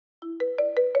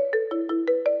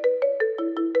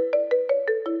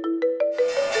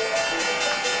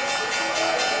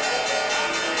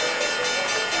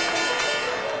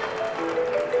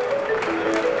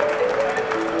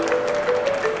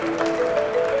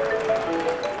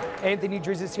Anthony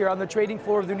Driz is here on the trading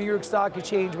floor of the New York Stock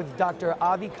Exchange with Dr.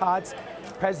 Avi Katz,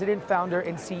 President, Founder,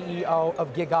 and CEO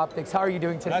of GigOptix. How are you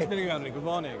doing today? Nice meeting you, Anthony. Good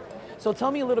morning. So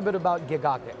tell me a little bit about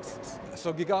GigOptix.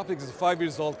 So GigOptix is a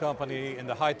 5-year-old company in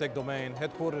the high-tech domain,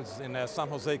 headquartered in San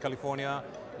Jose, California,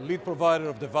 lead provider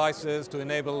of devices to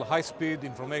enable high-speed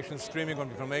information, streaming of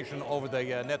information over the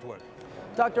network.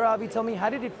 Dr. Avi, tell me, how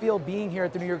did it feel being here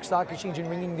at the New York Stock Exchange and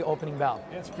ringing the opening bell?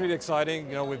 It's pretty exciting.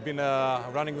 You know, we've been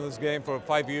running this game for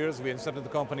 5 years. We incepted the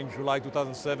company in July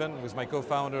 2007 with my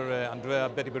co-founder, Andrea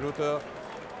Betty Beruto.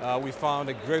 We found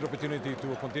a great opportunity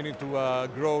to continue to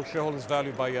grow shareholders'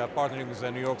 value by partnering with the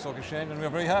New York Stock Exchange, and we're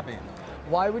very happy.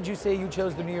 Why would you say you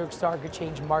chose the New York Stock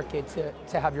Exchange market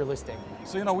to have your listing?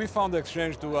 So, you know, we found the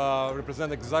exchange to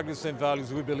represent exactly the same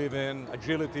values we believe in: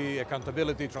 agility,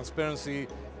 accountability, transparency,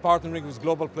 partnering with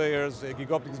global players.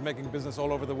 GigOptix is making business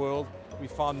all over the world. We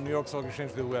found New York Stock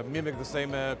Exchange to mimic the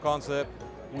same concept.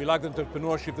 We like the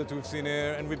entrepreneurship that we've seen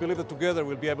here, and we believe that together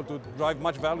we'll be able to drive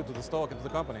much value to the stock and to the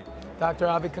company. Dr.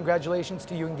 Avi, congratulations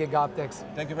to you and GigOptix.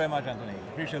 Thank you very much, Anthony.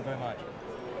 Appreciate it very much.